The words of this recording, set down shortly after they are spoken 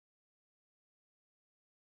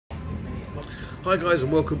Hi guys,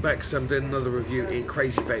 and welcome back. So I'm doing another review in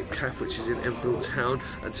Krayzee Vape Cafe, which is in Enfield Town,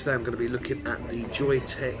 and today I'm going to be looking at the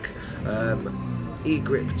Joyetech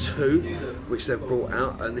Egrip2, which they've brought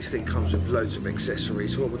out, and this thing comes with loads of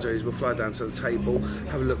accessories. So what we'll do is we'll fly down to the table,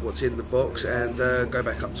 have a look what's in the box, and go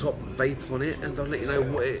back up top, vape on it, and I'll let you know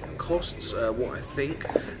what it costs, what I think,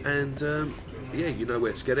 and yeah, you know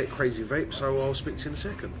where to get it, Krayzee Vape, so I'll speak to you in a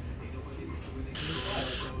second.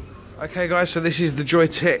 Okay guys, so this is the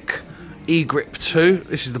Joyetech Egrip2.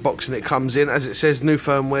 This is the box and it comes in, as it says, new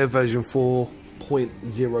firmware version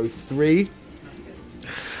 4.03,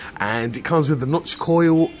 and it comes with the notch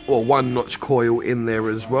coil, or one notch coil in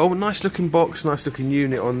there as well. Nice looking box, nice looking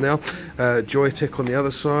unit on there. Joyetech on the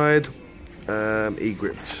other side,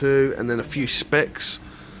 Egrip2, and then a few specs.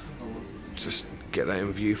 Just get that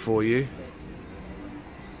in view for you.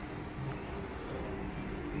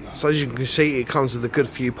 So as you can see, it comes with a good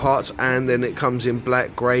few parts, and then it comes in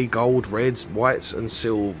black, grey, gold, reds, whites and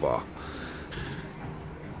silver.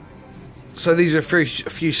 So these are a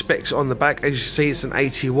few specs on the back. As you see, it's an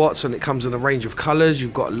 80 watts and it comes in a range of colours.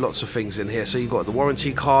 You've got lots of things in here. So you've got the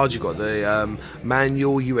warranty card, you've got the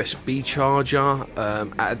manual, USB charger,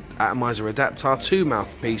 atomizer adapter, 2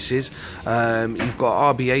 mouthpieces. You've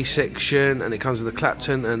got RBA section, and it comes with a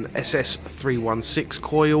Clapton and SS316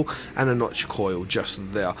 coil and a notch coil just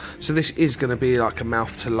there. So this is going to be like a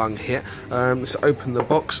mouth to lung hit. Let's open the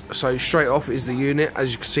box. So straight off is the unit.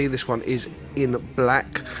 As you can see, this one is in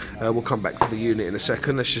black. We'll come back to the unit in a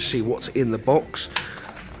second. Let's just see what's in the box.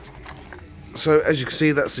 So as you can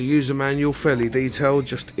see, that's the user manual, fairly detailed,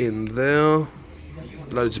 just in there.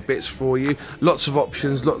 Loads of bits for you, lots of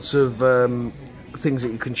options, lots of things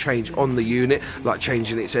that you can change on the unit, like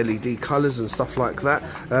changing its LED colours and stuff like that.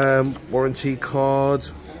 Warranty card,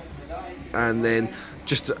 and then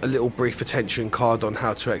just a little brief attention card on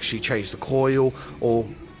how to actually change the coil, or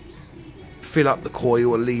fill up the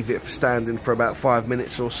coil and leave it standing for about 5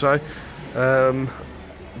 minutes or so,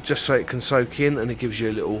 just so it can soak in, and it gives you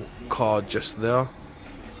a little card just there.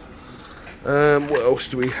 What else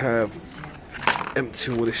do we have?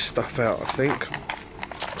 Empty all this stuff out, I think.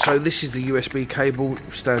 So this is the USB cable,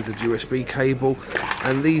 standard USB cable,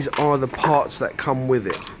 and these are the parts that come with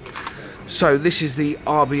it. So this is the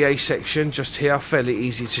RBA section just here, fairly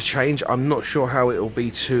easy to change. I'm not sure how it will be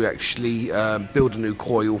to actually build a new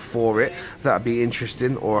coil for it. That'd be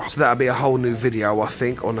interesting, so that'd be a whole new video, I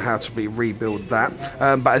think, on how to rebuild that.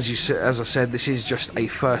 But as I said, this is just a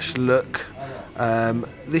first look.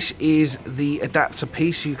 This is the adapter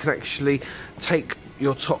piece. You can actually take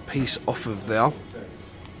your top piece off of there,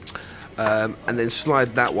 and then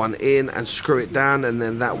slide that one in and screw it down, and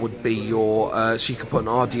then that would be your so you can put an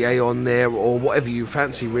RDA on there, or whatever you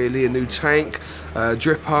fancy really, a new tank,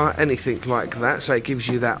 dripper, anything like that. So it gives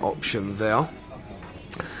you that option there.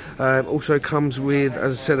 Also comes with,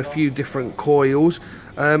 as I said, a few different coils,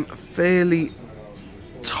 fairly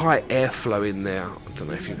tight airflow in there. I don't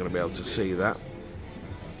know if you're going to be able to see that.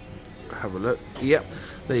 Have a look. Yep,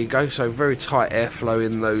 there you go. So very tight airflow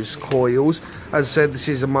in those coils. As I said, this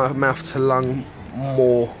is a mouth to lung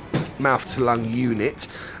unit.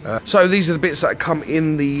 So these are the bits that come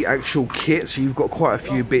in the actual kit. So you've got quite a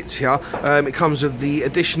few bits here. It comes with the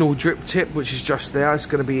additional drip tip, which is just there. It's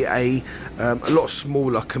going to be a lot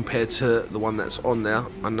smaller compared to the one that's on there.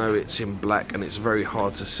 I know it's in black and it's very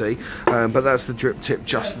hard to see, but that's the drip tip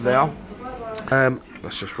just there.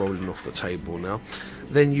 That's just rolling off the table now.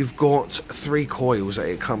 Then you've got 3 coils that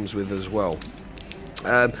it comes with as well.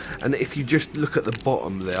 And if you just look at the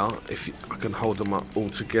bottom there, I can hold them up all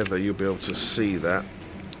together, you'll be able to see that.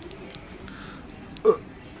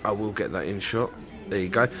 I will get that in shot. There you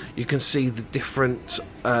go. You can see the different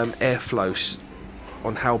airflows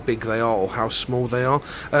on how big they are or how small they are.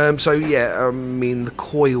 So yeah, I mean, the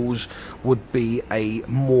coils would be a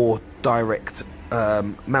more direct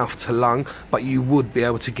mouth to lung, but you would be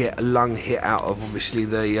able to get a lung hit out of obviously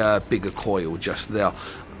the bigger coil just there. I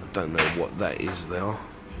don't know what that is there.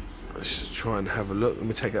 Let's just try and have a look. Let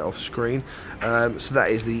me take it off screen. So that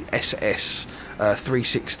is the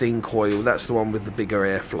SS316 coil. That's the one with the bigger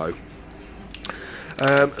airflow.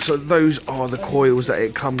 So those are the coils that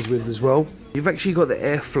it comes with as well. You've actually got the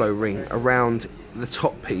airflow ring around the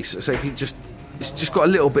top piece. So if you it's just got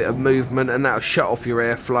a little bit of movement, and that'll shut off your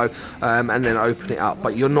airflow and then open it up,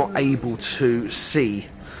 but you're not able to see,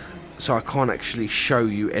 so I can't actually show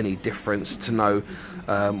you any difference to know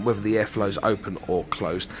whether the airflow is open or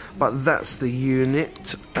closed. But that's the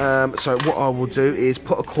unit. So what I will do is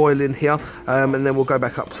put a coil in here, and then we'll go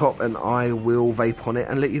back up top and I will vape on it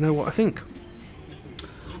and let you know what I think.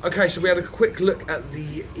 Okay, so we had a quick look at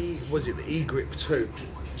the Egrip2.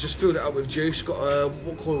 Just filled it up with juice. Got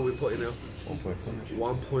what coil we put in now?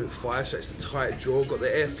 1.5, so it's the tight draw, got the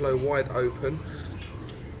airflow wide open.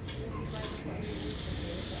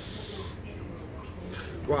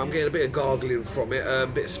 Right, I'm getting a bit of gargling from it, a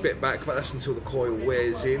bit of spit back, but that's until the coil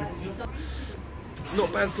wears in.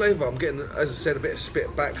 Not bad flavour. I'm getting, as I said, a bit of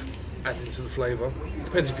spit back adding to the flavour.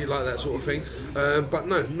 Depends if you like that sort of thing. But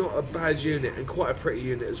no, not a bad unit, and quite a pretty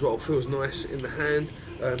unit as well. Feels nice in the hand.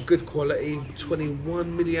 Good quality,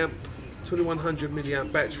 21 milliamp, 2100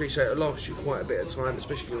 milliamp battery, so it'll last you quite a bit of time,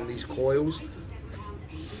 especially on these coils.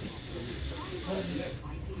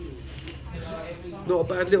 Not a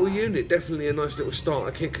bad little unit, definitely a nice little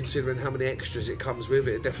starter kit considering how many extras it comes with.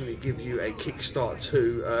 It definitely give you a kickstart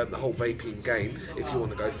to the whole vaping game if you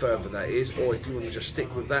want to go further, that is, or if you want to just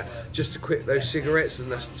stick with that just to quit those cigarettes,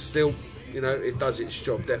 and that's still, you know, it does its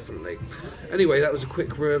job definitely. Anyway, that was a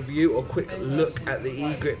quick review or quick look at the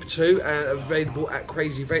Egrip2, and available at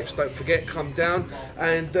Krayzee Vapes. Don't forget, come down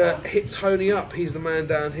and hit Tony up. He's the man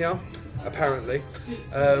down here, apparently.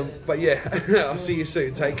 But yeah, I'll see you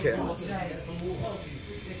soon. Take care.